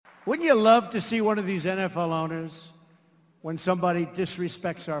Wouldn't you love to see one of these NFL owners, when somebody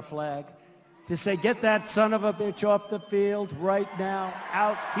disrespects our flag, to say, get that son of a bitch off the field right now,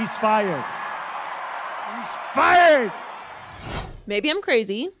 out, he's fired. He's fired! Maybe I'm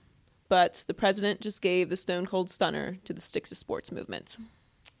crazy, but the president just gave the Stone Cold Stunner to the Stick to Sports movement.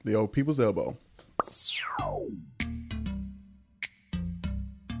 The old people's elbow.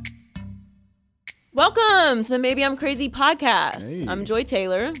 Welcome to the Maybe I'm Crazy podcast. Hey. I'm Joy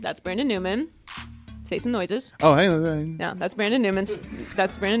Taylor. That's Brandon Newman. Say some noises. Oh, hey. Yeah, that's Brandon Newman's.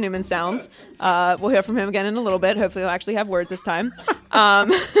 That's Brandon Newman's sounds. We'll hear from him again in a little bit. Hopefully, he'll actually have words this time.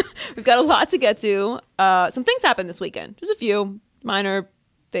 We've got a lot to get to. Some things happened this weekend. Just a few minor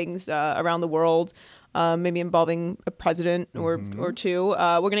things around the world, maybe involving a president or two.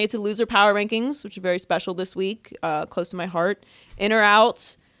 We're gonna get to loser power rankings, which are very special this week, close to my heart. In or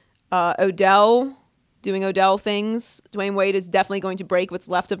out, Odell doing Odell things. Dwayne Wade is definitely going to break what's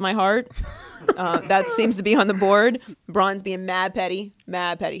left of my heart. That seems to be on the board. LeBron's being mad petty,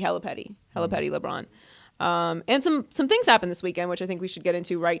 hella petty LeBron. And some things happened this weekend, which I think we should get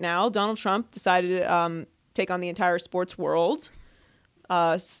into right now. Donald Trump decided to take on the entire sports world,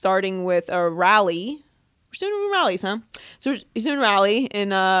 starting with a rally. We're doing rallies, huh? So he's doing a rally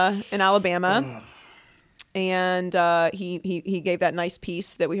in Alabama. And he gave that nice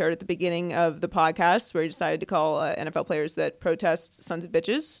piece that we heard at the beginning of the podcast where he decided to call NFL players that protest sons of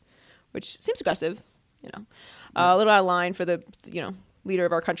bitches, which seems aggressive, a little out of line for the, leader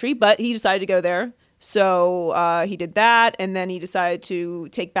of our country. But he decided to go there. So he did that. And then he decided to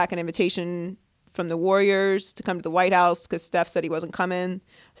take back an invitation from the Warriors to come to the White House because Steph said he wasn't coming.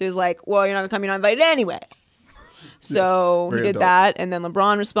 So he was like, well, you're not going to come. You're not invited anyway. So he did that, and then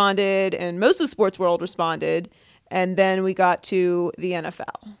LeBron responded, and most of the sports world responded, and then we got to the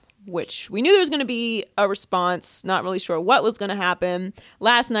NFL, which we knew there was going to be a response, not really sure what was going to happen.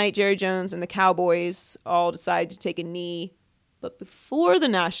 Last night, Jerry Jones and the Cowboys all decided to take a knee, but before the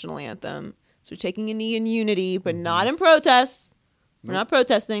national anthem. So taking a knee in unity, but not in protest. We're not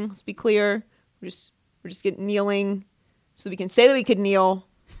protesting, let's be clear. We're just getting kneeling so we can say that we could kneel,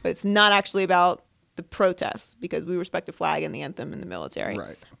 but it's not actually about the protests because we respect the flag and the anthem in the military,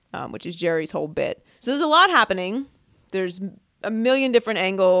 Right. Which is Jerry's whole bit. So there's a lot happening. There's a million different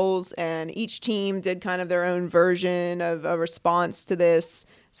angles, and each team did kind of their own version of a response to this.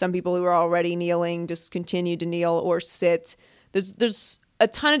 Some people who are already kneeling just continue to kneel or sit. There's a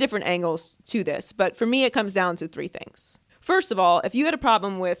ton of different angles to this, but for me, it comes down to three things. First of all, if you had a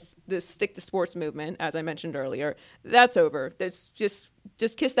problem with the Stick to Sports movement, as I mentioned earlier, that's over. That's just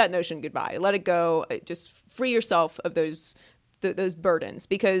kiss that notion goodbye. Let it go. Just free yourself of those burdens.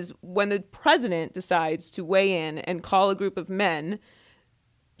 Because when the president decides to weigh in and call a group of men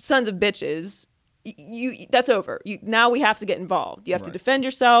sons of bitches, that's over. Now we have to get involved. You have to defend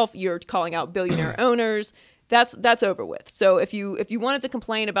yourself. You're calling out billionaire owners. That's over with. So if you wanted to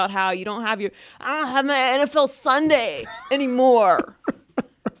complain about how I don't have my NFL Sunday anymore.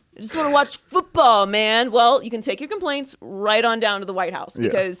 I just want to watch football, man. Well, you can take your complaints right on down to the White House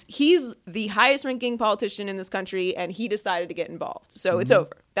because he's the highest ranking politician in this country and he decided to get involved. So it's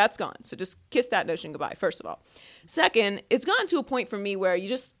over. That's gone. So just kiss that notion goodbye, first of all. Second, it's gotten to a point for me where you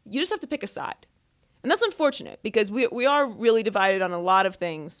just have to pick a side. And that's unfortunate because we are really divided on a lot of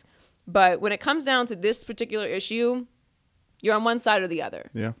things. But when it comes down to this particular issue, you're on one side or the other.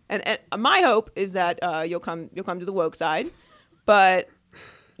 Yeah. And my hope is that you'll come to the woke side. But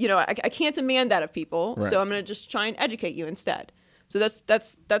I can't demand that of people, so I'm going to just try and educate you instead. So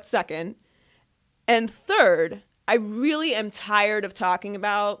that's second. And third, I really am tired of talking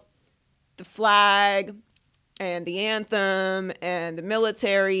about the flag and the anthem and the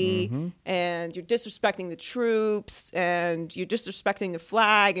military and you're disrespecting the troops and you're disrespecting the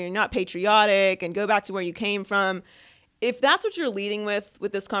flag and you're not patriotic and go back to where you came from. If that's what you're leading with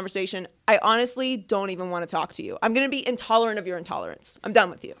this conversation, I honestly don't even want to talk to you. I'm going to be intolerant of your intolerance. I'm done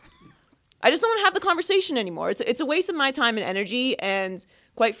with you. I just don't want to have the conversation anymore. It's a waste of my time and energy. And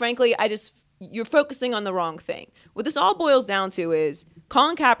quite frankly, you're focusing on the wrong thing. What this all boils down to is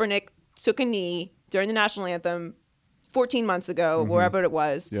Colin Kaepernick took a knee during the national anthem 14 months ago, wherever it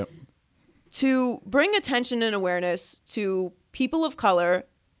was, to bring attention and awareness to people of color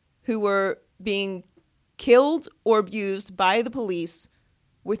who were being killed or abused by the police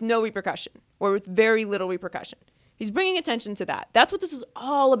with no repercussion or with very little repercussion. He's bringing attention to that. That's what this is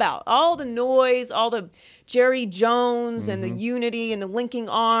all about. All the noise, all the Jerry Jones and the unity and the linking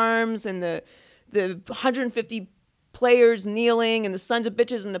arms and the 150 players kneeling and the sons of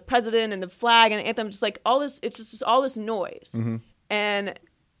bitches and the president and the flag and the anthem, just like all this, it's just all this noise. And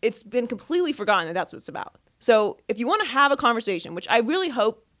it's been completely forgotten that that's what it's about. So if you want to have a conversation, which I really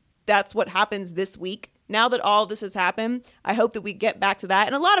hope that's what happens this week. Now that all of this has happened, I hope that we get back to that.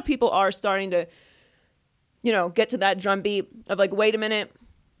 And a lot of people are starting to, get to that drumbeat of like, wait a minute,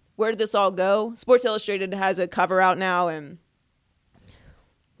 where did this all go? Sports Illustrated has a cover out now, and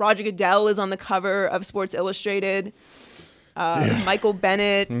Roger Goodell is on the cover of Sports Illustrated. Michael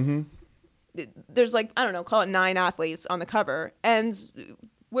Bennett. Mm-hmm. There's like, I don't know, call it 9 athletes on the cover. And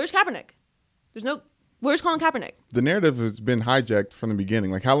where's Kaepernick? Where's Colin Kaepernick? The narrative has been hijacked from the beginning.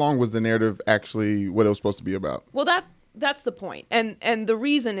 Like, how long was the narrative actually what it was supposed to be about? Well, that's the point. And the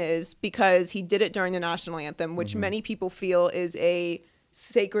reason is because he did it during the national anthem, which many people feel is a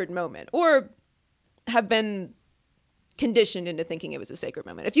sacred moment, or have been conditioned into thinking it was a sacred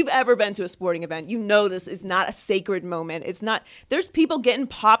moment. If you've ever been to a sporting event, you know this is not a sacred moment. It's not. There's people getting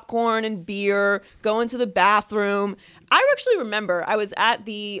popcorn and beer, going to the bathroom. I actually remember I was at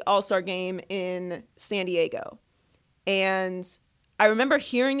the All-Star game in San Diego, and I remember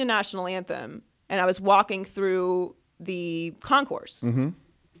hearing the national anthem, and I was walking through the concourse, and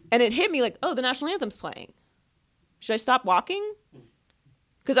it hit me like, oh, the national anthem's playing. Should I stop walking?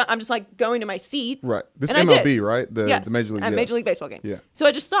 Because I'm just like going to my seat. Right. This and MLB, right? Yes, the Major League. Major League Baseball game. Yeah. So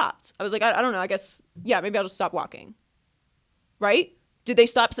I just stopped. I was like, I don't know. I guess, maybe I'll just stop walking. Right? Did they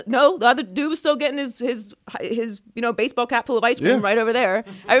stop? No, the other dude was still getting his baseball cap full of ice cream right over there.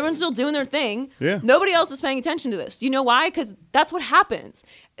 Everyone's still doing their thing. Yeah. Nobody else is paying attention to this. Do you know why? Because that's what happens.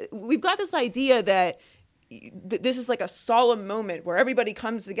 We've got this idea that this is like a solemn moment where everybody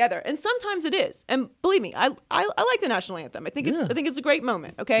comes together, and sometimes it is. And believe me, I like the national anthem. I think it's a great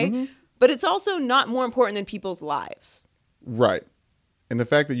moment. Okay, but it's also not more important than people's lives. Right, and the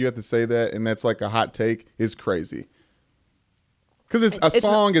fact that you have to say that, and that's like a hot take, is crazy. Because a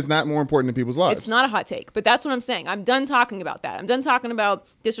song is not more important than people's lives. It's not a hot take, but that's what I'm saying. I'm done talking about that. I'm done talking about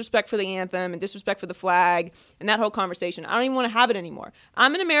disrespect for the anthem and disrespect for the flag and that whole conversation. I don't even want to have it anymore.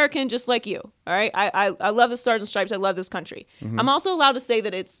 I'm an American just like you, all right? I love the Stars and Stripes. I love this country. I'm also allowed to say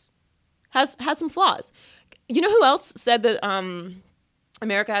that has some flaws. You know who else said that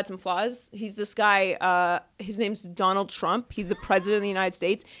America had some flaws? He's this guy, his name's Donald Trump. He's the president of the United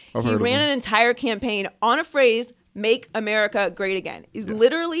States. He ran an entire campaign on a phrase, "Make America Great Again." Is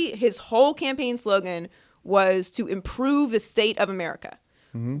literally his whole campaign slogan was to improve the state of America.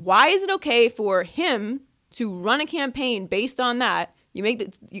 Why is it okay for him to run a campaign based on that? You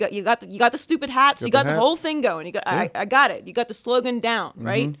got the stupid hats, you got the whole thing going. I got it. You got the slogan down,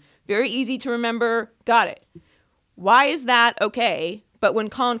 right? Very easy to remember. Got it. Why is that okay? But when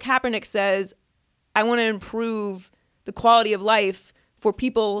Colin Kaepernick says, "I want to improve the quality of life for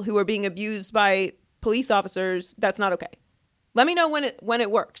people who are being abused by police officers," that's not okay. Let me know when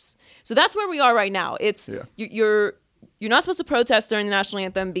it works. So that's where we are right now. It's you're not supposed to protest during the national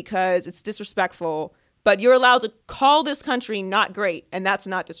anthem because it's disrespectful, but you're allowed to call this country not great, and that's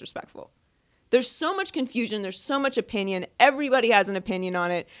not disrespectful. There's so much confusion. There's so much opinion. Everybody has an opinion on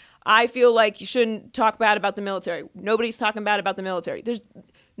it. I feel like you shouldn't talk bad about the military. Nobody's talking bad about the military. There's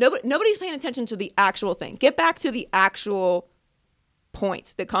nobody's paying attention to the actual thing. Get back to the actual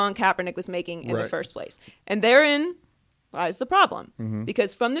point that Colin Kaepernick was making in the first place. And therein lies the problem.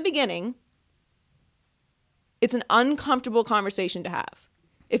 Because from the beginning, it's an uncomfortable conversation to have.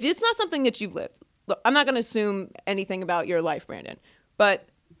 If it's not something that you've lived, look, I'm not going to assume anything about your life, Brandon, but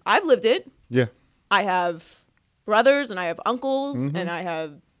I've lived it. Yeah. I have brothers and I have uncles and I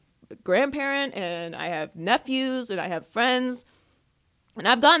have a grandparent and I have nephews and I have friends. And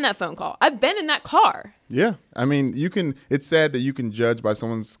I've gotten that phone call. I've been in that car. Yeah. I mean, it's sad that you can judge by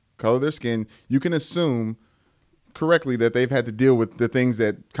someone's color of their skin. You can assume correctly that they've had to deal with the things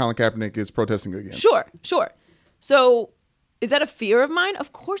that Colin Kaepernick is protesting against. Sure. So is that a fear of mine?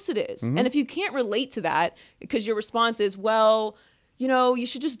 Of course it is. And if you can't relate to that because your response is, well, you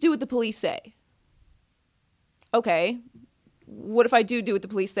should just do what the police say. Okay. What if I do what the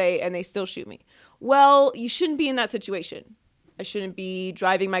police say and they still shoot me? Well, you shouldn't be in that situation. I shouldn't be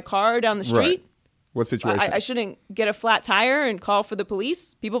driving my car down the street. Right. What situation? I shouldn't get a flat tire and call for the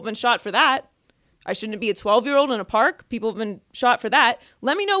police. People have been shot for that. I shouldn't be a 12-year-old in a park. People have been shot for that.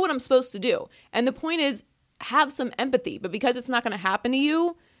 Let me know what I'm supposed to do. And the point is, have some empathy. But because it's not going to happen to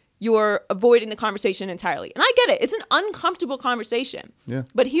you, you're avoiding the conversation entirely. And I get it. It's an uncomfortable conversation. Yeah.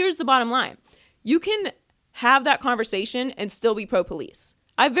 But here's the bottom line. You can have that conversation and still be pro-police.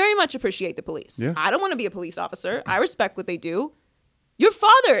 I very much appreciate the police. Yeah. I don't want to be a police officer. I respect what they do. Your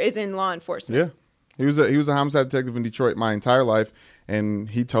father is in law enforcement. Yeah. He was a homicide detective in Detroit my entire life, and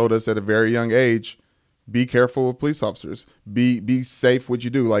he told us at a very young age, be careful of police officers. Be safe what you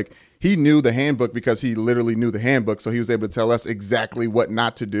do. Like, he knew the handbook because he literally knew the handbook, so he was able to tell us exactly what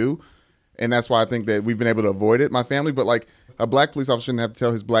not to do. And that's why I think that we've been able to avoid it, my family. But like a black police officer shouldn't have to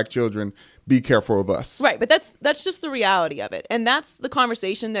tell his black children, be careful of us. Right. But that's just the reality of it. And that's the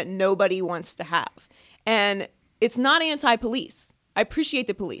conversation that nobody wants to have. And it's not anti-police. I appreciate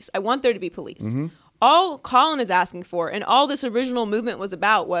the police. I want there to be police. Mm-hmm. All Colin is asking for, and all this original movement was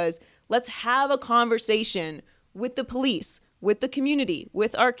about, was let's have a conversation with the police, with the community,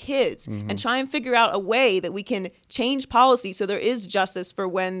 with our kids, and try and figure out a way that we can change policy so there is justice for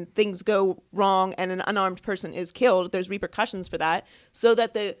when things go wrong and an unarmed person is killed. There's repercussions for that, so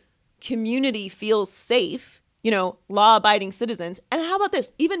that the community feels safe, law-abiding citizens. And how about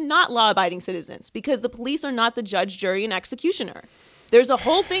this? Even not law-abiding citizens, because the police are not the judge, jury, and executioner. There's a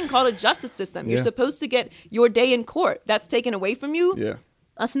whole thing called a justice system. You're supposed to get your day in court. That's taken away from you. Yeah.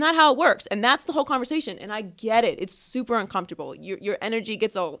 That's not how it works. And that's the whole conversation. And I get it. It's super uncomfortable. Your energy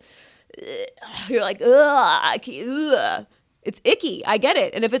gets all, you're like, ugh, ugh. It's icky. I get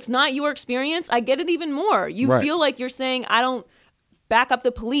it. And if it's not your experience, I get it even more. You feel like you're saying, I don't back up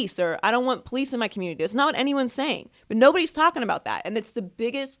the police, or I don't want police in my community. That's not what anyone's saying. But nobody's talking about that. And it's the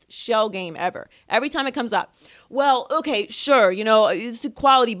biggest shell game ever. Every time it comes up, well, okay, sure, it's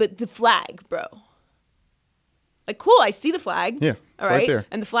equality, but the flag, bro. Like, cool, I see the flag. Yeah, all right. there.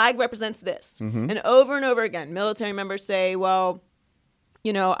 And the flag represents this. And over again, military members say, well,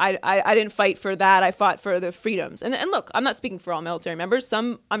 I didn't fight for that. I fought for the freedoms. And look, I'm not speaking for all military members.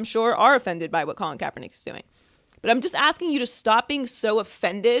 Some, I'm sure, are offended by what Colin Kaepernick is doing. But I'm just asking you to stop being so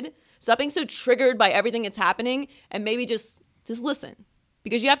offended, stop being so triggered by everything that's happening, and maybe just listen,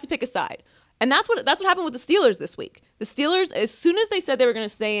 because you have to pick a side. And that's what happened with the Steelers this week. The Steelers, as soon as they said they were going to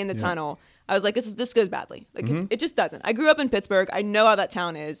stay in the tunnel, I was like, this goes badly. Like it just doesn't. I grew up in Pittsburgh. I know how that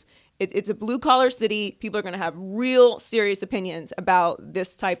town is. It's a blue collar city. People are going to have real serious opinions about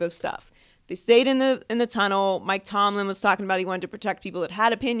this type of stuff. They stayed in the tunnel. Mike Tomlin was talking about he wanted to protect people that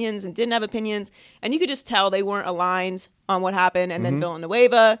had opinions and didn't have opinions. And you could just tell they weren't aligned on what happened. And then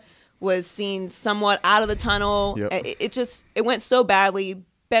Villanueva was seen somewhat out of the tunnel. Yep. It went so badly.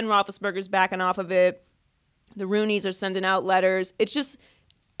 Ben Roethlisberger's backing off of it. The Rooneys are sending out letters. It's just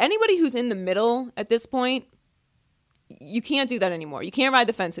anybody who's in the middle at this point, you can't do that anymore. You can't ride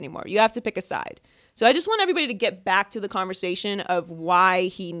the fence anymore. You have to pick a side. So I just want everybody to get back to the conversation of why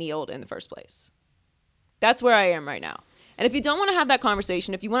he kneeled in the first place. That's where I am right now. And if you don't want to have that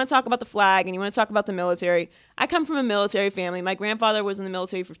conversation, if you want to talk about the flag and you want to talk about the military, I come from a military family. My grandfather was in the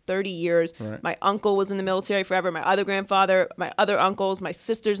military for 30 years. Right. My uncle was in the military forever. My other grandfather, my other uncles, my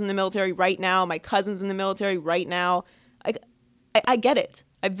sister's in the military right now. My cousin's in the military right now. I get it.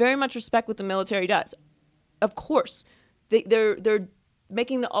 I very much respect what the military does. Of course, they're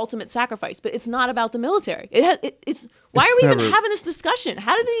making the ultimate sacrifice, but it's not about the military. It's why are we even having this discussion?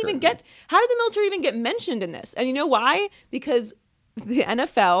 How did the military even get mentioned in this? And you know why? Because the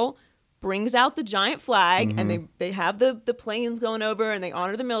NFL brings out the giant flag and they have the planes going over and they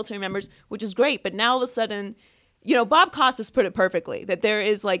honor the military members, which is great. But now all of a sudden, Bob Costas put it perfectly, that there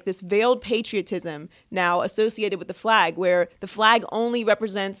is like this veiled patriotism now associated with the flag, where the flag only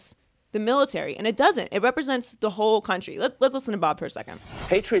represents the military, and it doesn't. It represents the whole country. Let's listen to Bob for a second.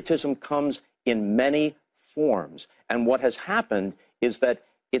 Patriotism comes in many forms, and what has happened is that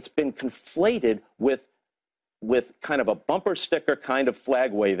it's been conflated with kind of a bumper sticker kind of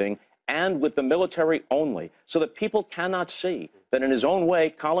flag waving and with the military only, so that people cannot see that in his own way,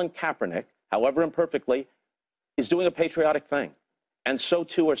 Colin Kaepernick, however imperfectly, is doing a patriotic thing. And so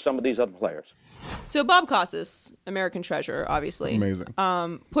too are some of these other players. So Bob Costas, American treasure, obviously. Amazing.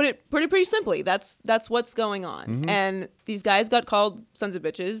 Put it pretty simply. That's what's going on. And these guys got called sons of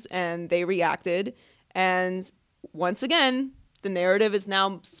bitches, and they reacted. And once again, the narrative is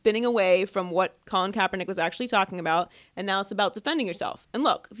now spinning away from what Colin Kaepernick was actually talking about, and now it's about defending yourself. And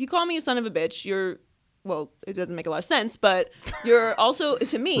look, if you call me a son of a bitch, well, it doesn't make a lot of sense, but you're also,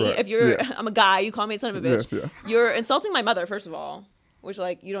 to me, right. If I'm a guy, you call me a son of a bitch, yes, yeah. You're insulting my mother, first of all, which,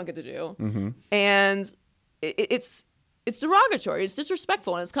 you don't get to do. And it's derogatory, it's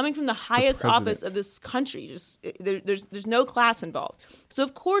disrespectful, and it's coming from the highest office of this country. There's no class involved. So,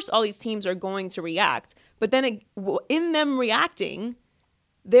 of course, all these teams are going to react, but then in them reacting,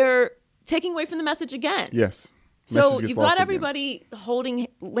 they're taking away from the message again. Yes. So you've got everybody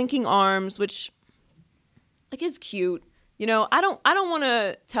linking arms, which is cute. I don't want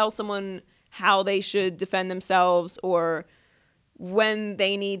to tell someone how they should defend themselves or when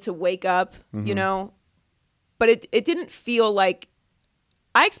they need to wake up, but it didn't feel like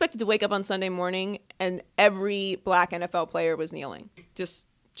I expected to wake up on Sunday morning and every black NFL player was kneeling. Just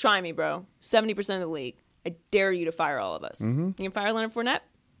try me, bro. 70% of the league. I dare you to fire all of us. You can fire Leonard Fournette?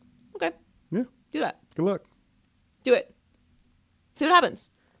 Okay. Yeah. Do that. Good luck. Do it. See what happens.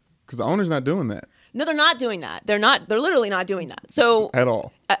 Because the owner's not doing that No, they're not doing that. They're literally not doing that. So at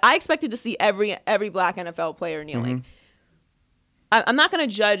all. I expected to see every black NFL player kneeling. I'm not going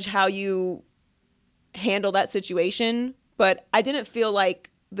to judge how you handle that situation, but I didn't feel like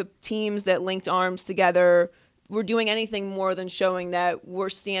the teams that linked arms together were doing anything more than showing that we're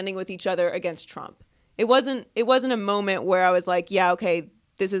standing with each other against Trump. It wasn't a moment where I was like, yeah, okay,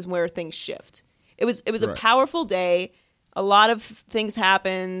 this is where things shift. It was a powerful day. A lot of things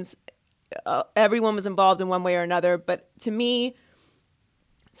happened. Everyone was involved in one way or another. But to me,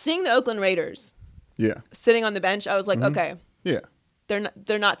 seeing the Oakland Raiders sitting on the bench, I was like, okay,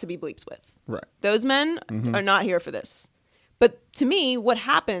 they're not to be bleeps with. Right. Those men are not here for this. But to me, what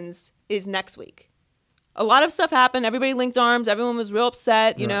happens is next week. A lot of stuff happened. Everybody linked arms. Everyone was real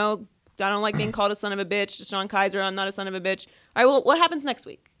upset. You know, I don't like being called a son of a bitch. Deshaun Kaiser, I'm not a son of a bitch. All right, well, what happens next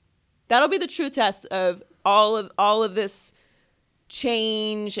week? That'll be the true test of all of this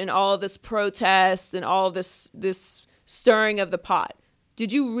change and all of this protest and all of this stirring of the pot.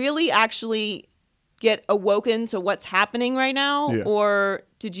 Did you really actually get awoken to what's happening right now, or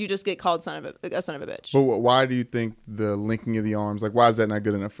did you just get called a son of a bitch? But why do you think the linking of the arms, like, why is that not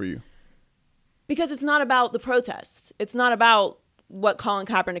good enough for you? Because it's not about the protests. It's not about what Colin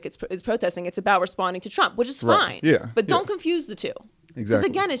Kaepernick is protesting. It's about responding to Trump, which is fine. Yeah. But don't confuse the two. Exactly. Because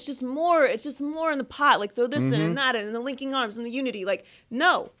again, it's just more in the pot. Like throw this in and that in, and the linking arms and the unity. Like,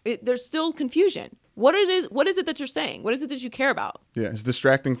 no, there's still confusion. What is it that you're saying? What is it that you care about? Yeah, it's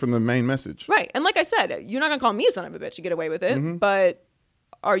distracting from the main message. Right. And like I said, you're not going to call me a son of a bitch to get away with it. But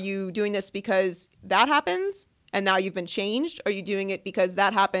are you doing this because that happens and now you've been changed? Are you doing it because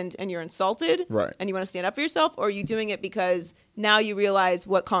that happened and you're insulted? Right. And you want to stand up for yourself? Or are you doing it because now you realize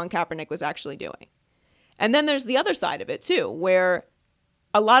what Colin Kaepernick was actually doing? And then there's the other side of it too, where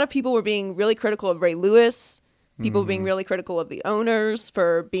a lot of people were being really critical of Ray Lewis. People being really critical of the owners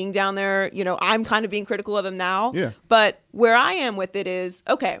for being down there. You know, I'm kind of being critical of them now. Yeah. But where I am with it is,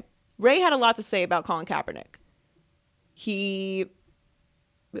 okay, Ray had a lot to say about Colin Kaepernick. He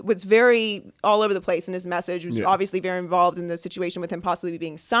was very all over the place in his message. Was obviously very involved in the situation with him possibly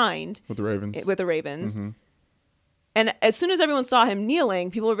being signed. With the Ravens. And as soon as everyone saw him kneeling,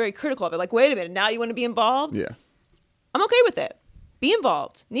 people were very critical of it. Like, wait a minute, now you want to be involved? Yeah. I'm okay with it. Be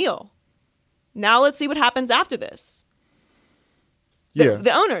involved. Kneel. Now let's see what happens after this.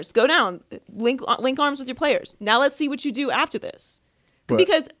 The owners, go down, link arms with your players. Now let's see what you do after this.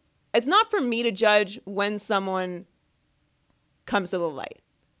 Because it's not for me to judge when someone comes to the light.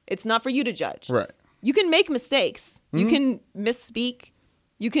 It's not for you to judge. Right. You can make mistakes. You can misspeak.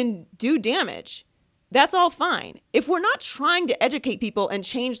 You can do damage. That's all fine. If we're not trying to educate people and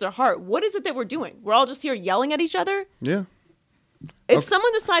change their heart, what is it that we're doing? We're all just here yelling at each other? Yeah. If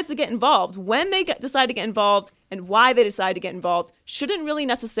someone decides to get involved, when they decide to get involved and why they decide to get involved shouldn't really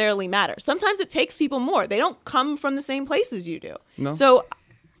necessarily matter. Sometimes it takes people more. They don't come from the same place as you do. No. So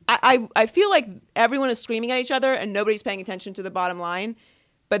I feel like everyone is screaming at each other and nobody's paying attention to the bottom line.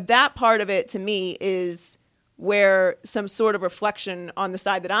 But that part of it, to me, is where some sort of reflection on the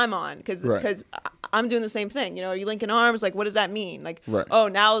side that I'm on. Because I'm doing the same thing. You know, are you linking arms? Like, what does that mean? Like, oh,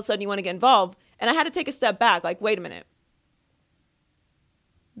 now all of a sudden you want to get involved. And I had to take a step back. Like, wait a minute.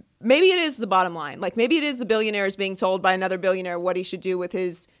 Maybe it is the bottom line. Like maybe it is the billionaire is being told by another billionaire what he should do with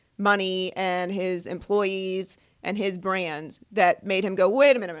his money and his employees and his brand that made him go,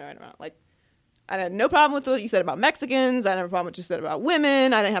 wait a minute. Like I had no problem with what you said about Mexicans. I didn't have a problem with what you said about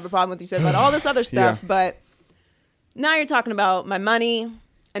women. I didn't have a problem with what you said about all this other stuff. But now you're talking about my money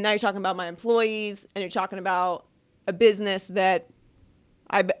and now you're talking about my employees and you're talking about a business that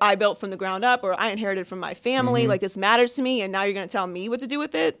I built from the ground up or I inherited from my family. Like this matters to me. And now you're going to tell me what to do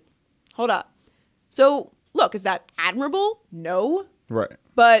with it? Hold up. So, look, is that admirable? No. Right.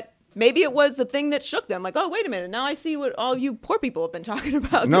 But maybe it was the thing that shook them. Like, oh, wait a minute. Now I see what all you poor people have been talking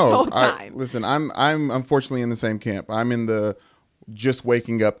about this whole time. Listen, I'm unfortunately in the same camp. I'm in the just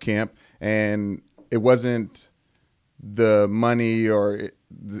waking up camp. And it wasn't the money or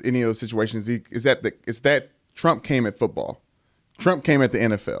any of those situations. It's that Trump came at football. Trump came at the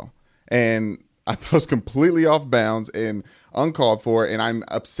NFL. And I thought it was completely off bounds and uncalled for. And I'm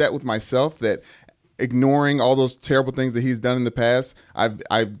upset with myself that ignoring all those terrible things that he's done in the past,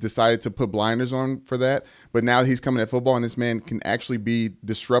 I've decided to put blinders on for that. But now he's coming at football, and this man can actually be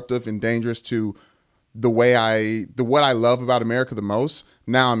disruptive and dangerous to what I love about America the most.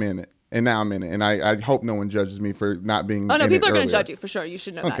 Now I'm in it. And I hope no one judges me for not being. Oh no, people are going to earlier. judge you for sure. You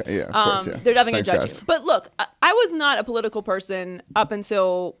should know that. Okay, yeah, of course, yeah. They're definitely going to judge guys. you. But look, I was not a political person up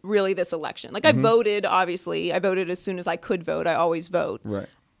until really this election. Like I voted, obviously. I voted as soon as I could vote. I always vote, Right?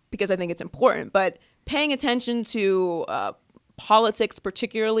 Because I think it's important. But paying attention to politics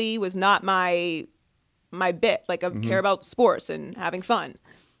particularly was not my bit. Like, I care about sports and having fun.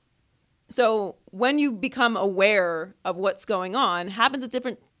 So when you become aware of what's going on, it happens at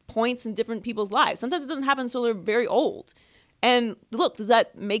different points in different people's lives. Sometimes it doesn't happen until they're very old. And look, does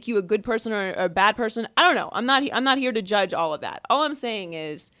that make you a good person or a bad person? I don't know. I'm not here to judge all of that. All I'm saying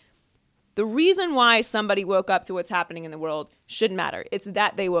is the reason why somebody woke up to what's happening in the world shouldn't matter. It's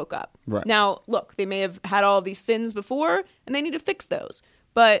that they woke up. Right. Now, look, they may have had all of these sins before and they need to fix those.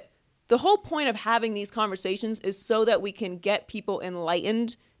 But the whole point of having these conversations is so that we can get people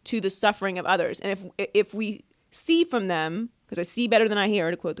enlightened to the suffering of others. And if we see from them, because I see better than I hear,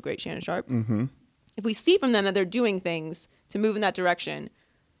 to quote the great Shannon Sharp, if we see from them that they're doing things to move in that direction,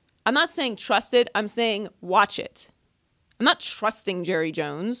 I'm not saying trust it, I'm saying watch it. I'm not trusting Jerry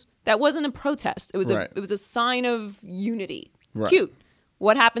Jones. That wasn't a protest. It was Right. it was a sign of unity. Right. Cute.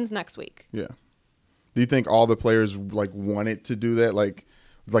 What happens next week? Yeah. Do you think all the players like wanted to do that, like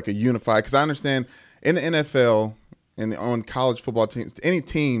a unified? Because I understand in the NFL and on college football teams, any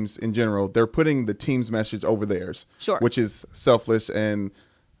teams in general, they're putting the team's message over theirs, Sure. which is selfless and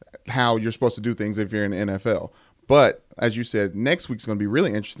how you're supposed to do things if you're in the NFL. But as you said, next week's going to be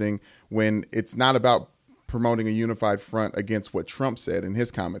really interesting when it's not about promoting a unified front against what Trump said in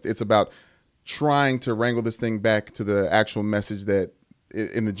his comments. It's about trying to wrangle this thing back to the actual message that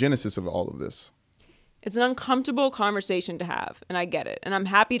in the genesis of all of this. It's an uncomfortable conversation to have, and I get it. And I'm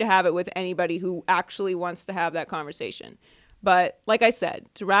happy to have it with anybody who actually wants to have that conversation. But like I said,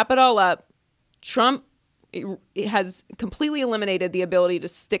 to wrap it all up, Trump it has completely eliminated the ability to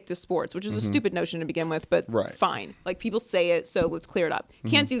stick to sports, which is a stupid notion to begin with, but Right. fine. Like, people say it, so let's clear it up.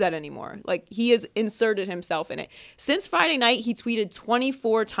 Can't do that anymore. Like, he has inserted himself in it. Since Friday night, he tweeted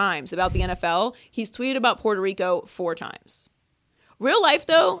 24 times about the NFL. He's tweeted about Puerto Rico 4 times. Real life,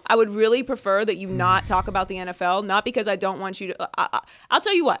 though, I would really prefer that you not talk about the NFL, not because I don't want you to. I'll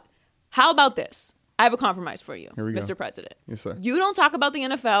tell you what. How about this? I have a compromise for you, Here we go. Mr. President. Yes, sir. You don't talk about the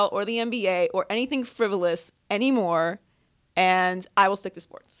NFL or the NBA or anything frivolous anymore, and I will stick to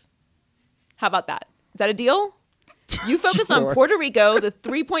sports. How about that? Is that a deal? You focus on Sure. Puerto Rico, the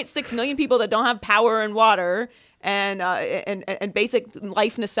 3.6 million people that don't have power and water and basic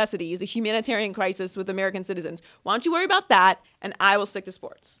life necessities, a humanitarian crisis with American citizens. Why don't you worry about that, and I will stick to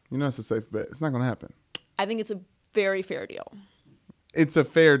sports. You know, it's a safe bet. It's not going to happen. I think it's a very fair deal. It's a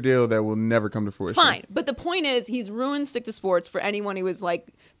fair deal that will never come to fruition. Fine. But the point is, he's ruined stick to sports for anyone who was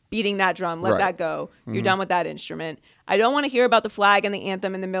like beating that drum. Let Right. that go. You're done with that instrument. I don't want to hear about the flag and the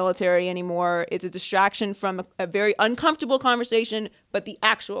anthem in the military anymore. It's a distraction from a very uncomfortable conversation, but the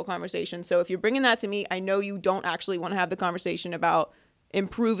actual conversation. So if you're bringing that to me, I know you don't actually want to have the conversation about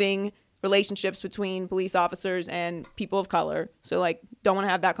improving relationships between police officers and people of color. So, like, don't want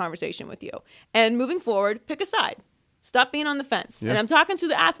to have that conversation with you. And moving forward, pick a side. Stop being on the fence. Yeah. And I'm talking to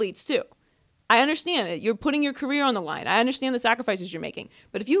the athletes too. I understand it. You're putting your career on the line. I understand the sacrifices you're making.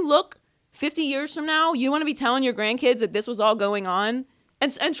 But if you look 50 years from now, you want to be telling your grandkids that this was all going on.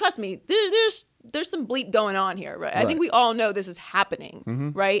 And trust me, there's some bleep going on here, right? I think we all know this is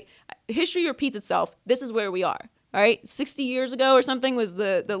happening, right? History repeats itself. This is where we are, all right? 60 years ago or something was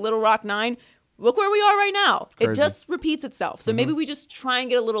the Little Rock Nine. Look where we are right now. Crazy. It just repeats itself. So maybe we just try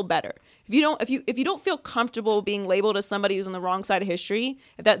and get a little better. If you don't feel comfortable being labeled as somebody who's on the wrong side of history,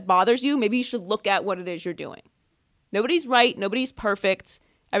 if that bothers you, maybe you should look at what it is you're doing. Nobody's right. Nobody's perfect.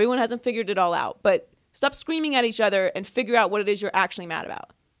 Everyone hasn't figured it all out. But stop screaming at each other and figure out what it is you're actually mad about.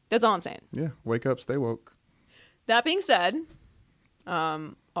 That's all I'm saying. Yeah. Wake up, stay woke. That being said,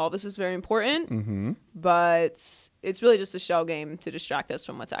 all this is very important, but it's really just a shell game to distract us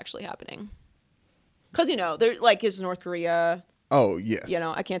from what's actually happening. Because, there's North Korea. Oh, yes.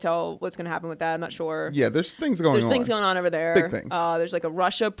 I can't tell what's going to happen with that. I'm not sure. Yeah, there's things going on. There's things going on over there. Big things. There's like a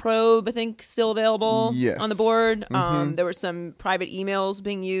Russia probe, I think, still available Yes. on the board. There were some private emails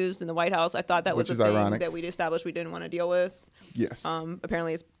being used in the White House. I thought that was Which a is thing ironic. that we'd established we didn't want to deal with. Yes.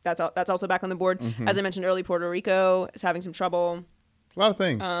 Apparently, that's also back on the board. As I mentioned earlier, Puerto Rico is having some trouble. It's a lot of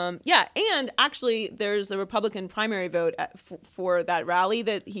things. Yeah, and actually, there's a Republican primary vote for that rally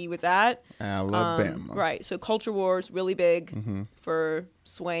that he was at. Alabama. Right, so culture wars, really big for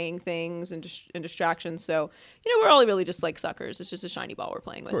swaying things and distractions. So, we're all really just like suckers. It's just a shiny ball we're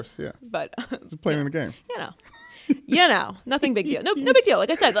playing with. Of course, yeah. But, Just playing in the game. nothing big deal. No big deal. Like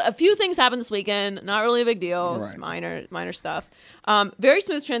I said, a few things happened this weekend. Not really a big deal. Just Right. minor stuff. Very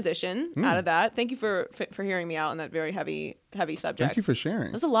smooth transition out of that. Thank you for hearing me out on that very heavy subject. Thank you for sharing.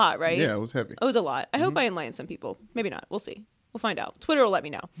 It was a lot, right? Yeah, it was heavy. It was a lot. I hope I enlightened some people. Maybe not. We'll see. We'll find out. Twitter will let me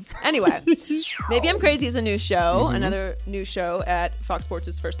know. Anyway, Maybe I'm Crazy is a new show. Another new show at Fox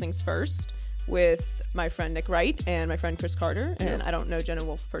Sports' First Things First with my friend Nick Wright and my friend Chris Carter. And I don't know Jenna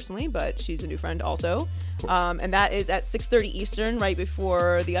Wolf personally, but she's a new friend also. And that is at 6:30 Eastern, right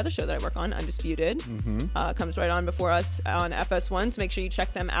before the other show that I work on, Undisputed. Comes right on before us on FS1. So make sure you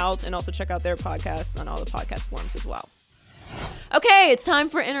check them out and also check out their podcast on all the podcast forums as well. Okay, it's time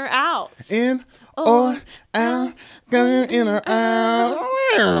for In or Out. In or out, going in or out.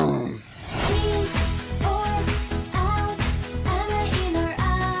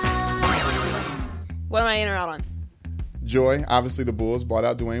 What am I in or out on? Joy, obviously the Bulls bought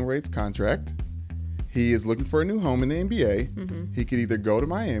out Dwayne Wade's contract. He is looking for a new home in the NBA. He could either go to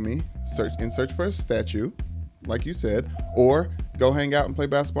Miami, search for a statue, like you said, or go hang out and play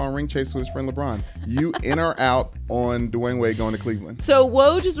basketball and ring chase with his friend LeBron. You in or out on Dwayne Wade going to Cleveland? So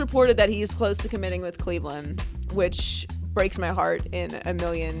Woj has reported that he is close to committing with Cleveland, which breaks my heart in a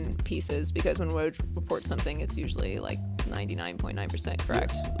million pieces because when Woj reports something, it's usually like 99.9%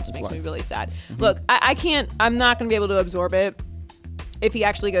 correct, which makes me really sad. Look, I'm not going to be able to absorb it. If he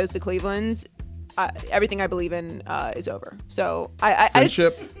actually goes to Cleveland, everything I believe in is over. So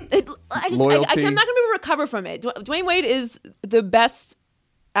Friendship, loyalty. I'm not going to be able to recover from it. Dwayne Wade is the best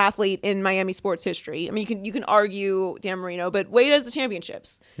athlete in Miami sports history. I mean, you can argue Dan Marino, but Wade has the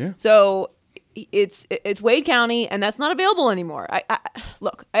championships. Yeah. So it's Wade County, and that's not available anymore.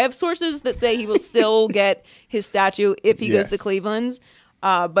 Look, I have sources that say he will still get his statue if he goes to Cleveland,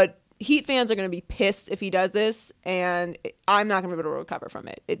 but Heat fans are going to be pissed if he does this, and I'm not going to be able to recover from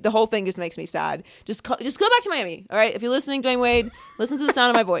it. The whole thing just makes me sad. Just go back to Miami, all right? If you're listening, Dwayne Wade, listen to the sound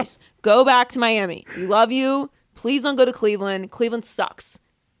of my voice. Go back to Miami. We love you. Please don't go to Cleveland. Cleveland sucks,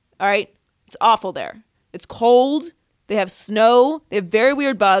 all right? It's awful there. It's cold. They have snow. They have very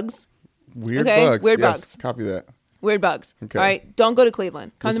weird bugs. Weird bugs. Weird yes, bugs. Copy that. Weird bugs. Okay. All right? Don't go to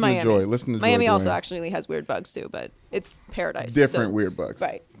Cleveland. Come Listen to Miami. Joy. Listen to Joy, Miami also Dwayne. actually has weird bugs too, but it's paradise. Different weird bugs.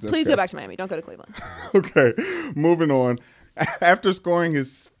 Right. That's Please good. go back to Miami. Don't go to Cleveland. Okay, moving on. After scoring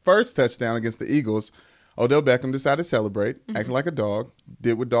his first touchdown against the Eagles, Odell Beckham decided to celebrate, acting like a dog,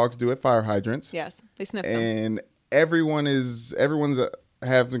 did what dogs do at fire hydrants. Yes, they sniffed them. And everyone's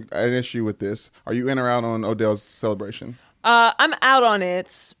having an issue with this. Are you in or out on Odell's celebration? I'm out on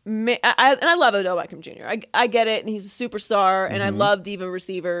it. And I love Odell Beckham Jr. I get it, and he's a superstar, and I love diva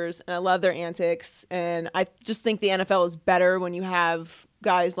receivers, and I love their antics, and I just think the NFL is better when you have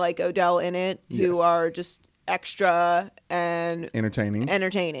guys like Odell in it who are just extra and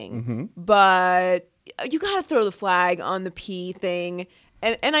entertaining. But you got to throw the flag on the P thing,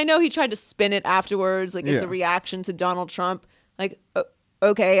 and I know he tried to spin it afterwards, like it's a reaction to Donald Trump, like.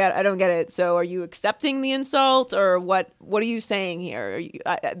 Okay, I don't get it. So are you accepting the insult or what are you saying here?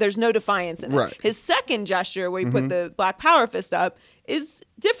 There's no defiance in it. Right. His second gesture where he put the Black Power fist up is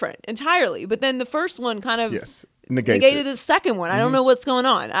different entirely. But then the first one kind of negated the second one. I don't know what's going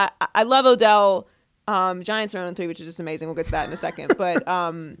on. I love Odell. Giants are 0-3, which is just amazing. We'll get to that in a second. But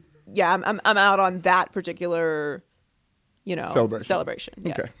yeah, I'm out on that particular, celebration.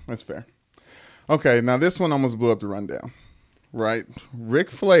 Yes. Okay, that's fair. Okay, now this one almost blew up the rundown. Right, Ric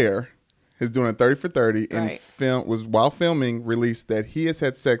Flair is doing a 30 for 30 and while filming released that he has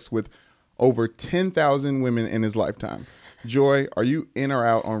had sex with over 10,000 women in his lifetime. Joy, are you in or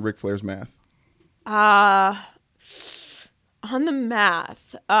out on Ric Flair's math? On the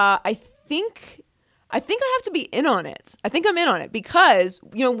math, I think I have to be in on it. I think I'm in on it because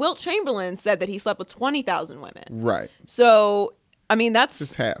Wilt Chamberlain said that he slept with 20,000 women. Right. So. I mean, that's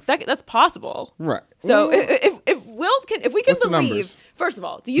just half. That's possible. Right. So if Wilt can, if we can What's the believe, numbers? first of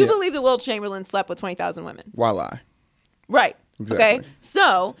all, do you believe that Wilt Chamberlain slept with 20,000 women? Why lie? Right. Exactly. Okay.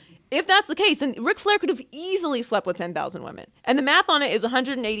 So if that's the case, then Ric Flair could have easily slept with 10,000 women, and the math on it is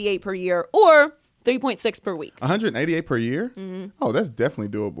 188 per year or 3.6 per week. 188 per year? Oh, that's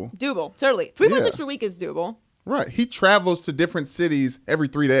definitely doable. Doable, totally. 3.6 per week is doable. Right. He travels to different cities every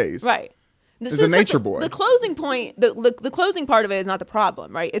 3 days. Right. He's a nature boy. The closing point, the closing part of it is not the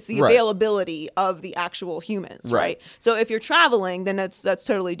problem, right? It's the availability of the actual humans, right? So if you're traveling, then that's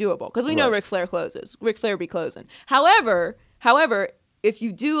totally doable because we know Ric Flair closes. Ric Flair be closing. However, if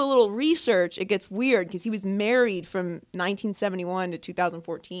you do a little research, it gets weird because he was married from 1971 to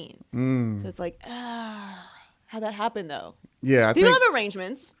 2014. So it's like, how'd that happen though? Yeah, People have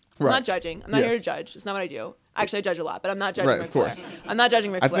arrangements. I'm Right. not judging. I'm not here to judge. It's not what I do. Actually, I judge a lot, but I'm not judging Ric Flair. I'm not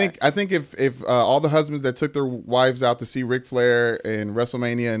judging Ric Flair. I think if all the husbands that took their wives out to see Ric Flair in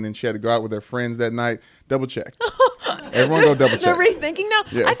WrestleMania and then she had to go out with her friends that night, double check. Everyone go double check. They're rethinking now.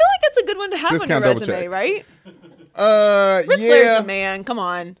 Yeah. I feel like that's a good one to have on your resume, check. right? Ric Flair's the man. Come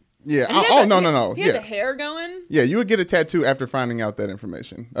on. Yeah. No. He had the hair going. Yeah, you would get a tattoo after finding out that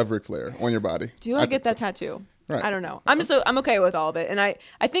information of Ric Flair on your body. Do I get that tattoo? Right. I don't know. I'm okay with all of it, and I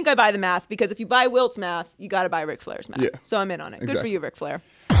think I buy the math because if you buy Wilt's math, you got to buy Ric Flair's math. Yeah. So I'm in on it. Good for Exactly. you, Ric Flair.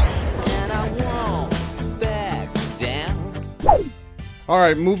 And I won't back down. All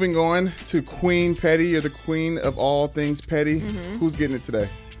right, moving on to Queen Petty. You're the queen of all things petty. Who's getting it today?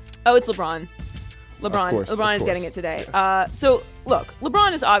 Oh, it's LeBron. Of course, LeBron of is getting course. it today. Yes. So look,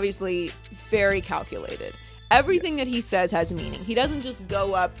 LeBron is obviously very calculated. Everything that he says has meaning. He doesn't just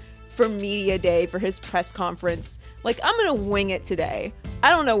go up for media day for his press conference like, I'm gonna wing it today.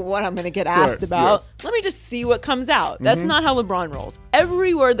 I don't know what I'm gonna get asked Right, about. yes. Let me just see what comes out. That's not how LeBron rolls.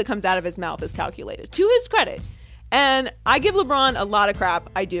 Every word that comes out of his mouth is calculated, to his credit. And I give LeBron a lot of crap.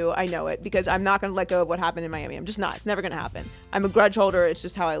 I do. I know it, because I'm not going to let go of what happened in Miami. I'm just not. It's never going to happen. I'm a grudge holder. It's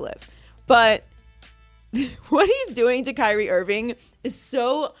just how I live. But what he's doing to Kyrie Irving is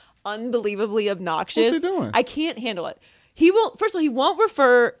so unbelievably obnoxious. What's he doing? I can't handle it. He will. First of all, he won't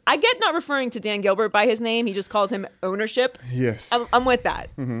refer. I get not referring to Dan Gilbert by his name. He just calls him ownership. Yes. I'm with that.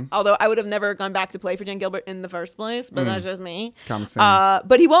 Although I would have never gone back to play for Dan Gilbert in the first place, but that's just me. Common sense.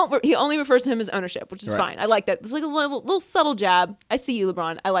 But he won't. He only refers to him as ownership, which is Right. fine. I like that. It's like a little subtle jab. I see you,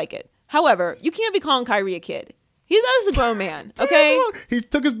 LeBron. I like it. However, you can't be calling Kyrie a kid. That is a grown man. Okay. He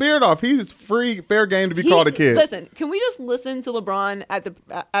took his beard off. He's free, fair game to be called a kid. Listen, can we just listen to LeBron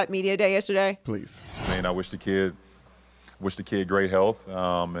at media day yesterday? Please. I mean, I wish the kid great health,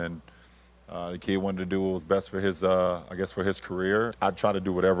 and the kid wanted to do what was best for his, I guess, for his career. I tried to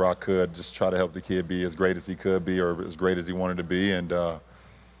do whatever I could, just try to help the kid be as great as he could be, or as great as he wanted to be, and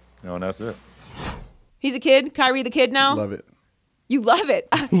and that's it. He's a kid. Kyrie the kid now. Love it. You love it.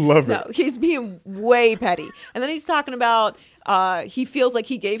 Love No, it. he's being way petty. And then he's talking about he feels like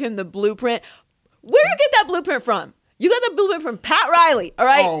he gave him the blueprint. Where you get that blueprint from? You got the blueprint from Pat Riley, all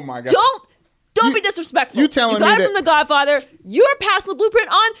right? Oh, my God. Don't be disrespectful. you telling you got me it from that- The Godfather. You're passing the blueprint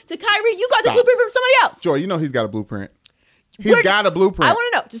on to Kyrie. You got the Stop. blueprint from somebody else. Joy, you know he's got a blueprint. He's Where- got a blueprint. I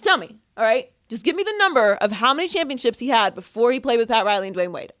want to know. Just tell me, all right? Just give me the number of how many championships he had before he played with Pat Riley and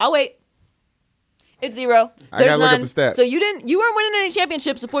Dwayne Wade. I'll wait. It's 0. I There's gotta look up none. the stats. So you weren't winning any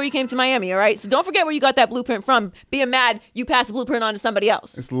championships before you came to Miami, all right? So don't forget where you got that blueprint from. Being mad, you passed the blueprint on to somebody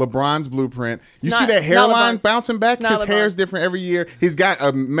else. It's LeBron's blueprint. You not- see that it's not hairline LeBron's. bouncing back? It's not His LeBron. hair's different every year. He's got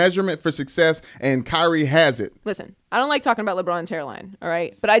a measurement for success, and Kyrie has it. Listen, I don't like talking about LeBron's hairline, all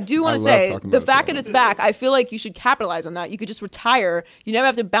right? But I do want I to love say talking the about fact his that it's back, I feel like you should capitalize on that. You could just retire. You never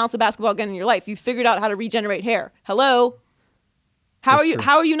have to bounce a basketball again in your life. You figured out how to regenerate hair. Hello? How That's are you? true.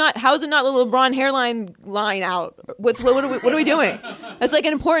 How are you not? How is it not the LeBron hairline line out? What are we doing? That's like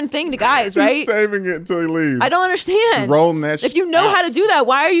an important thing to guys, right? He's saving it until he leaves. I don't understand. Rolling that If you know out. how to do that,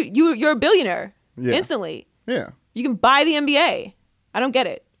 why are you're a billionaire Yeah. instantly? Yeah. You can buy the NBA. I don't get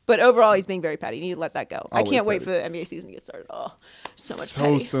it. But overall, he's being very petty. You need to let that go. I Always can't wait petty. for the NBA season to get started. Oh, so much So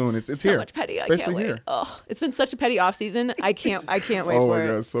petty. soon. It's so here. much petty. I Especially can't wait. here. Oh, it's been such a petty offseason. I can't wait Oh for my it.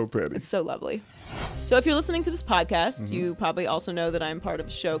 God, so petty. It's so lovely. So if you're listening to this podcast, Mm-hmm. you probably also know that I'm part of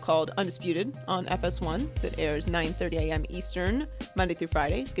a show called Undisputed on FS1 that airs 9:30 a.m. Eastern, Monday through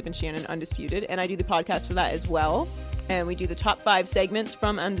Friday. Skip and Shannon Undisputed. And I do the podcast for that as well. And we do the top 5 segments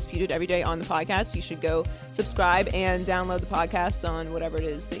from Undisputed every day on the podcast. You should go subscribe and download the podcast on whatever it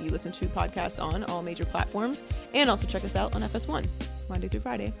is that you listen to podcasts on, all major platforms. And also check us out on FS1, Monday through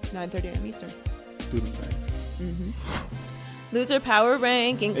Friday, 9:30 a.m. Eastern. Do them things. Loser Power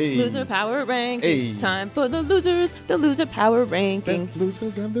Rankings. Hey. Loser Power Rankings. Hey. Time for the losers. The Loser Power Best Rankings. Do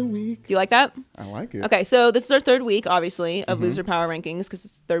losers of the week. you like that? I like it. Okay, so this is our 3rd week, obviously, of Loser Power Rankings because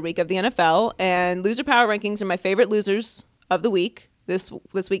it's the 3rd week of the NFL. And Loser Power Rankings are my favorite losers of the week. This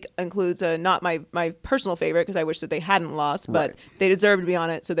week includes not my personal favorite because I wish that they hadn't lost, but Right. they deserve to be on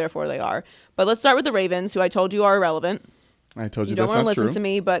it, so therefore they are. But let's start with the Ravens, who I told you are irrelevant. I told you You don't that's want to not listen true. to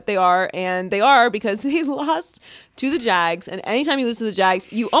me, but they are, and they are because they lost to the Jags. And anytime you lose to the Jags,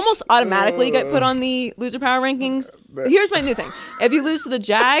 you almost automatically get put on the loser power rankings. Here's my new thing: if you lose to the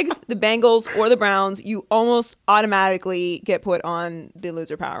Jags, the Bengals, or the Browns, you almost automatically get put on the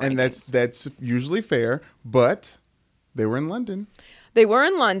loser power rankings. And that's usually fair, but they were in London. They were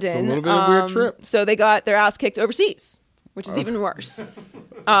in London. So a little bit of a weird trip. So they got their ass kicked overseas, which is even worse.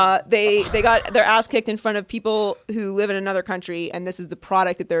 They got their ass kicked in front of people who live in another country, and this is the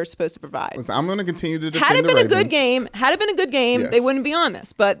product that they're supposed to provide. Listen, I'm going to continue to defend Had it the been a Ravens. good game, Yes. they wouldn't be on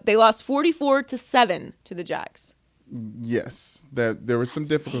this. But they lost 44-7 to the Jags. Yes, there were some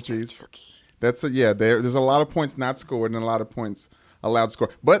difficulties. There's a lot of points not scored and a lot of points allowed to score.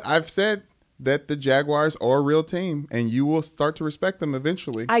 But I've said that the Jaguars are a real team, and you will start to respect them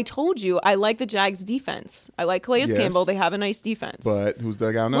eventually. I told you I like the Jags defense. I like Calais Yes. Campbell. They have a nice defense. But who's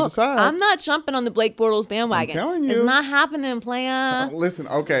the guy on the other Look, side? I'm not jumping on the Blake Bortles bandwagon. I'm telling you. It's not happening, playa. Listen,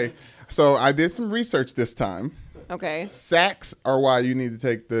 okay. So I did some research this time. Okay. Sacks are why you need to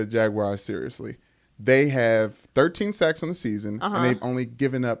take the Jaguars seriously. They have 13 sacks on the season, and they've only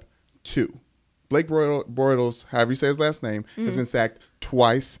given up 2. Blake Bortles, however you say his last name, has been sacked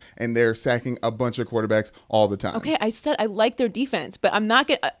twice, and they're sacking a bunch of quarterbacks all the time. Okay, I said I like their defense, but I'm not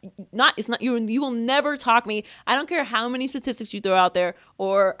gonna. It's not you. You will never talk me. I don't care how many statistics you throw out there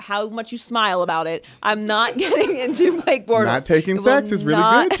or how much you smile about it. I'm not getting into Blake Bortles. Not taking I will sacks is really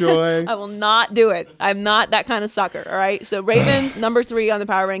not- good, Joy. I will not do it. I'm not that kind of sucker. All right. So Ravens number 3 on the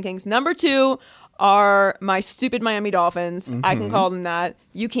power rankings. Number 2 are my stupid Miami Dolphins. I can call them that.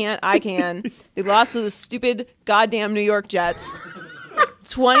 You can't. I can. They lost to the stupid goddamn New York Jets,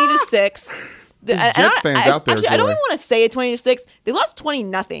 20-6. Jets fans out there, Actually, I don't Joy. even want to say it 20-6. They lost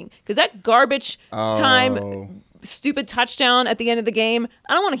 20-0 because that garbage time, stupid touchdown at the end of the game.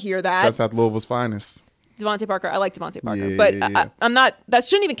 I don't want to hear that. That's out Louisville's finest. Devontae Parker. I like Devontae Parker, Yeah, but yeah, yeah. I'm not. That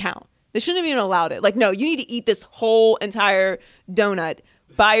shouldn't even count. They shouldn't have even allowed it. Like, no, you need to eat this whole entire donut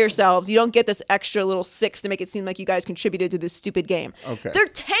by yourselves. You don't get this extra little 6 to make it seem like you guys contributed to this stupid game. Okay. They're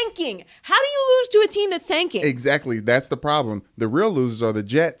tanking. How do you lose to a team that's tanking? Exactly. That's the problem. The real losers are the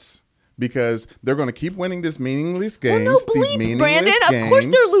Jets because they're going to keep winning this meaningless games. Well, no these bleep, meaningless Brandon. games. Of course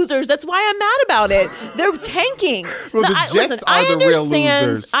they're losers. That's why I'm mad about it. They're tanking. Well, the Jets are the real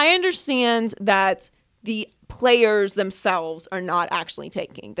losers. I understand that the players themselves are not actually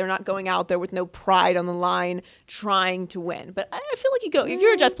taking. They're not going out there with no pride on the line trying to win. But I feel like you go, if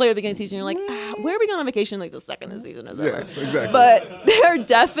you're a Jets player at the beginning of the season, you're like, where are we going on vacation like the second of the season is over? Yes, exactly. But they're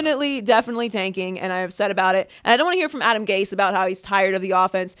definitely tanking, and I'm upset about it. And I don't want to hear from Adam Gase about how he's tired of the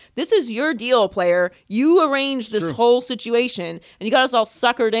offense. This is your deal, player. You arranged this whole situation, and you got us all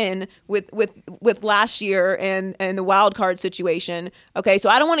suckered in with last year and the wild card situation. Okay, so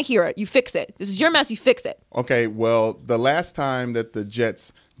I don't want to hear it. You fix it. This is your mess. You fix it. Okay, well, the last time that the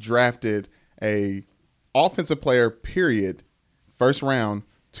Jets drafted a offensive player, period, first round,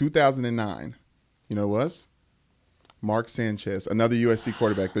 2009, you know what it was? Mark Sanchez, another USC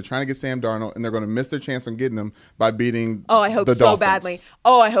quarterback. They're trying to get Sam Darnold, and they're going to miss their chance on getting him by beating Oh, I hope the so Dolphins. badly.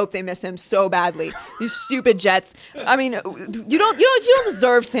 Oh, I hope they miss him so badly. These stupid Jets. I mean, you don't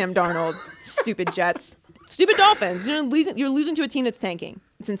deserve Sam Darnold. Stupid Jets. Stupid Dolphins. You're losing to a team that's tanking.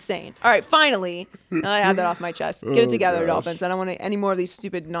 It's insane. All right, finally, now I have that off my chest. Get it together, Dolphins. I don't want any more of these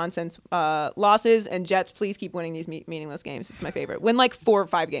stupid nonsense losses. And Jets, please keep winning these meaningless games. It's my favorite. Win like 4 or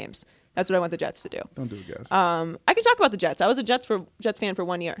 5 games. That's what I want the Jets to do. Don't do it, guys. I can talk about the Jets. I was a Jets fan for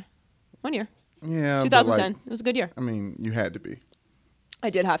 1 year. 1 year. Yeah, but 2010. like, it was a good year. I mean, you had to be.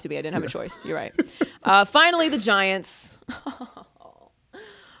 I did have to be. I didn't have a choice. You're right. Finally, the Giants.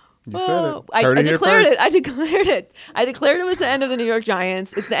 You said it. I Heard it here declared first. it. I declared it was the end of the New York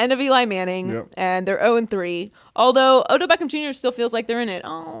Giants. It's the end of Eli Manning, Yep. and they're 0-3. Although Odell Beckham Jr. still feels like they're in it.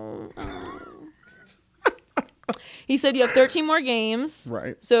 Oh. He said you have 13 more games.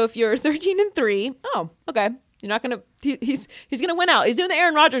 Right. So if you're 13-3, oh, okay. You're not gonna. He's gonna win out. He's doing the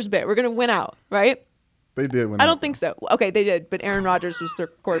Aaron Rodgers bit. We're gonna win out, right? They did win. I don't think so. Okay, they did, but Aaron Rodgers was their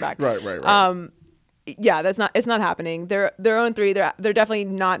quarterback. Right. Yeah, it's not happening. They're 0-3. They're definitely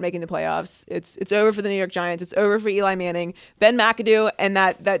not making the playoffs. It's over for the New York Giants. It's over for Eli Manning. Ben McAdoo, and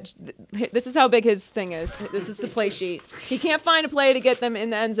that this is how big his thing is. This is the play sheet. He can't find a play to get them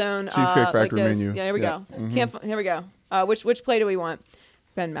in the end zone. Cheesecake like Factory this. menu. Yeah, here we Yeah. go. Here we go. Which play do we want?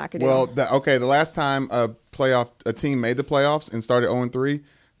 Ben McAdoo. Well, the last time a team made the playoffs and started 0-3,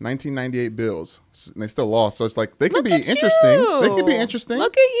 1998 Bills. And they still lost, so it's like they can be Look at interesting. you. They can be interesting.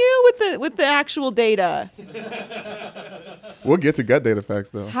 Look at you with the actual data. We'll get to gut data facts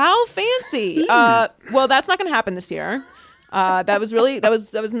though. How fancy. Well, that's not going to happen this year. That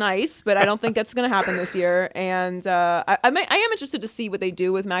was nice, but I don't think that's going to happen this year. And I am interested to see what they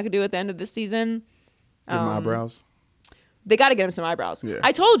do with McAdoo at the end of this season. Give them eyebrows. They got to get him some eyebrows. Yeah.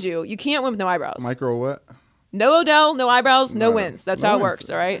 I told you can't win with no eyebrows. Micro what? No Odell, no eyebrows, no No. wins. That's No how it wins. works.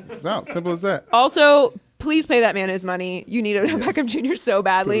 All right. No, simple as that. Also, please pay that man his money. You need Odell Beckham Jr. so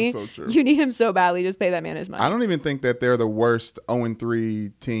badly. That is so true. You need him so badly. Just pay that man his money. I don't even think that they're the worst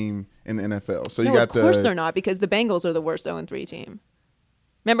 0-3 team in the NFL. So you No, got of course they're not, because the Bengals are the worst 0-3 team.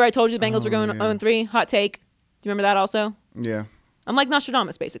 Remember I told you the Bengals were going 0-3? Hot take. Do you remember that also? Yeah. I'm like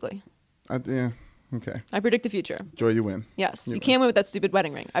Nostradamus, basically. Yeah. Okay. I predict the future. Joy, you win. Yes. You can't win with that stupid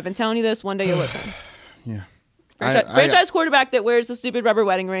wedding ring. I've been telling you this. One day you'll listen. Yeah. Franchise quarterback that wears the stupid rubber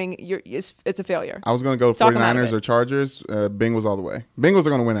wedding ring, it's a failure. I was going to go Talk 'em out of 49ers it. or Chargers. Bengals all the way. Bengals are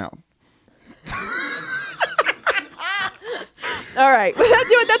going to win out. All right.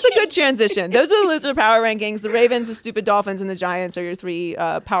 That's a good transition. Those are the loser power rankings. The Ravens, the stupid Dolphins, and the Giants are your 3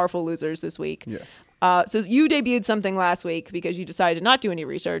 powerful losers this week. Yes. So you debuted something last week because you decided to not do any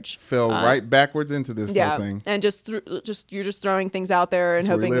research. Fell right backwards into this Yeah, whole thing. and you're just throwing things out there and That's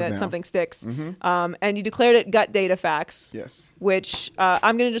where we hoping live that now. something sticks. And you declared it gut data facts. Yes. Which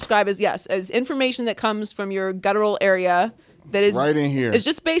I'm going to describe as information that comes from your guttural area that is Right in here. It's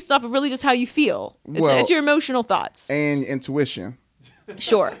just based off of really just how you feel. Well, It's your emotional thoughts. And intuition.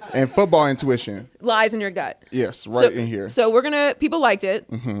 Sure. And football intuition. Lies in your gut. Yes, right in here. So people liked it.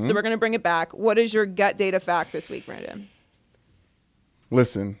 So we're gonna bring it back. What is your gut data fact this week, Brandon?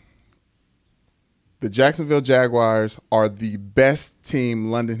 Listen, the Jacksonville Jaguars are the best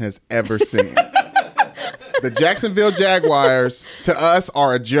team London has ever seen. The Jacksonville Jaguars, to us,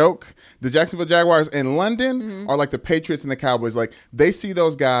 are a joke. The Jacksonville Jaguars in London are like the Patriots and the Cowboys. Like, they see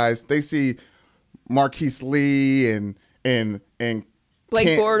those guys. They see Marquise Lee and Blake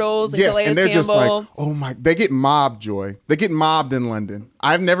Bortles and yes, Calais and they're just like, Campbell. oh my, they get mobbed, Joy. They get mobbed in London.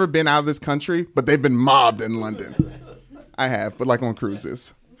 I've never been out of this country, but they've been mobbed in London. I have, but like on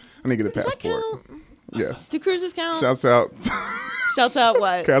cruises. I need to get a Does that passport. count? Yes. Do cruises count? Shouts out. Shouts out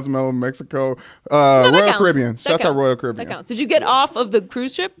what? Cozumel, Mexico. No, that Royal counts. Caribbean. That Shouts out counts. Royal Caribbean. That counts. Did you get off of the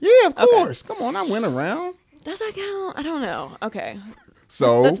cruise ship? Yeah, of Okay. course. Come on, I went around. Does that count? I don't know. Okay.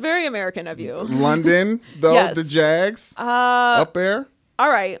 So That's very American of you. London, though, Yes. the Jags up there. All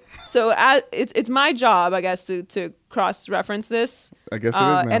right. So it's my job, I guess, to cross-reference this. I guess it is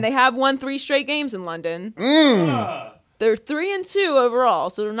now. And they have won 3 straight games in London. Mm. They're 3-2 overall,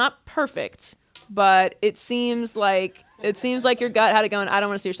 so they're not perfect. But it seems like your gut had it going. I don't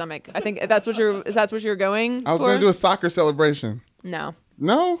want to see your stomach. I think that's what you're going. I was for? going to do a soccer celebration. No.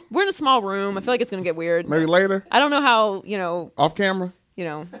 No? We're in a small room. I feel like it's gonna get weird. Maybe later? I don't know how Off camera?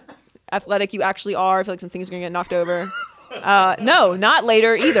 athletic you actually are. I feel like some things are gonna get knocked over. No, not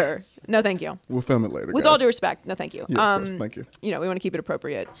later either. No, thank you. We'll film it later, With guys. all due respect, no, thank you. Yeah, of course. Thank you. We want to keep it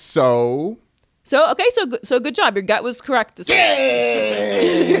appropriate. So So good job. Your gut was correct this week.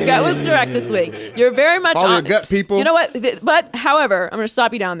 Your gut was correct this week. You're very much Follow your on gut, people. You know what? But however, I'm going to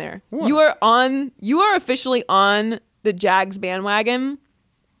stop you down there. What? You are officially on the Jags bandwagon.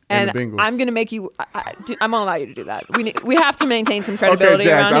 And And the Bengals. I'm going to make you. I'm gonna allow you to do that. We have to maintain some credibility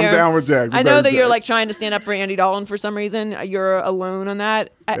Jags. around I'm here. down with Jags. I'm I down know with that you're Jags. like trying to stand up for Andy Dalton for some reason. You're alone on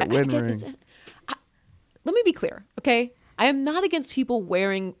that. That wedding get ring. this. Let me be clear, okay? I am not against people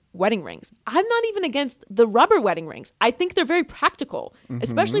wearing wedding rings. I'm not even against the rubber wedding rings. I think they're very practical,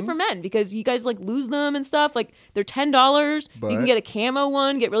 especially for men, because you guys like lose them and stuff. Like they're $10. You can But- get a camo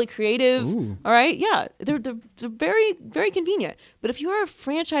one, get really creative. Ooh. All right, yeah, they're very very convenient. But if you're a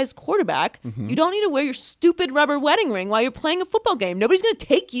franchise quarterback, you don't need to wear your stupid rubber wedding ring while you're playing a football game. Nobody's gonna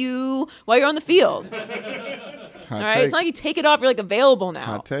take you while you're on the field. Hot All right, take. it's not like you take it off. You're like available now.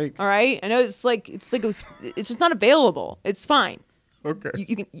 Hot take. All right, I know it's just not available. It's fine. Okay.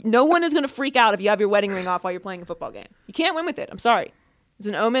 You can. No one is going to freak out if you have your wedding ring off while you're playing a football game. You can't win with it. I'm sorry. It's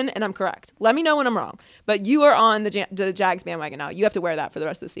an omen, and I'm correct. Let me know when I'm wrong. But you are on the Jags bandwagon now. You have to wear that for the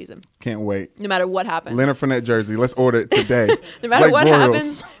rest of the season, Can't wait. no matter what happens. Leonard Fournette jersey. Let's order it today. No matter Blake what Bortles.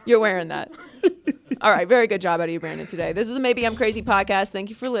 happens, you're wearing that. All right, very good job out of you, Brandon, today. This is the Maybe I'm Crazy podcast. Thank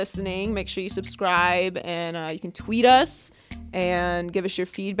you for listening. Make sure you subscribe, and you can tweet us and give us your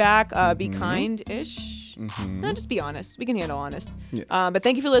feedback. Be kind-ish. No, just be honest. We can handle honest. Yeah. But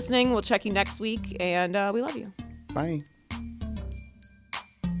thank you for listening. We'll check you next week, and we love you. Bye.